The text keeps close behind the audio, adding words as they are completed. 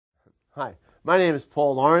Hi, my name is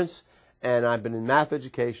Paul Lawrence, and I've been in math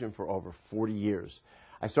education for over 40 years.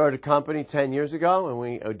 I started a company 10 years ago, and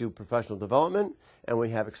we do professional development, and we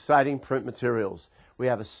have exciting print materials. We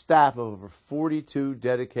have a staff of over 42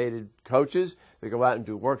 dedicated coaches that go out and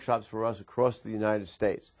do workshops for us across the United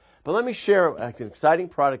States. But let me share an exciting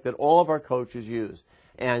product that all of our coaches use,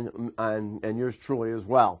 and yours truly as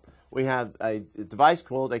well. We have a device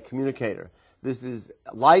called a Communicator. This is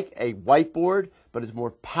like a whiteboard, but it's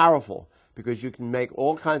more powerful because you can make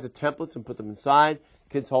all kinds of templates and put them inside.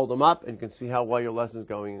 Kids hold them up and can see how well your lesson is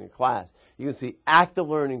going in your class. You can see active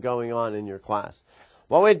learning going on in your class.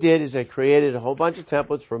 What I did is I created a whole bunch of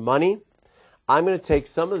templates for money. I'm going to take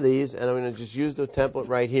some of these and I'm going to just use the template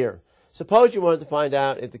right here. Suppose you wanted to find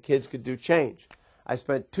out if the kids could do change. I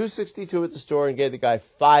spent $2.62 at the store and gave the guy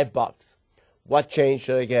 $5. What change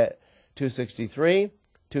should I get? $2.63,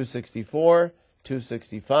 $2.64,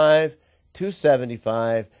 $2.65,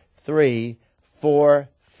 $2.75, $3, $4,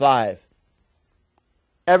 $5.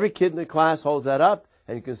 Every kid in the class holds that up,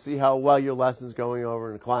 and you can see how well your lesson's going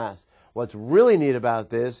over in class. What's really neat about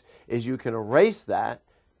this is you can erase that,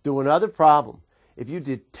 do another problem. If you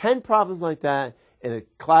did 10 problems like that in a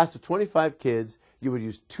class of 25 kids, you would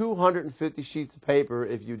use 250 sheets of paper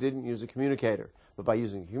if you didn't use a communicator. But by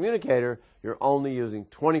using a communicator, you're only using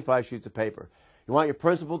 25 sheets of paper. You want your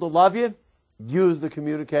principal to love you? Use the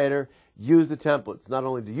communicator, use the templates. Not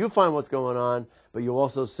only do you find what's going on, but you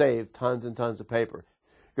also save tons and tons of paper.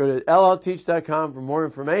 Go to LLTeach.com for more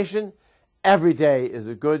information. Every day is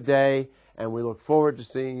a good day, and we look forward to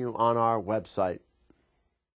seeing you on our website.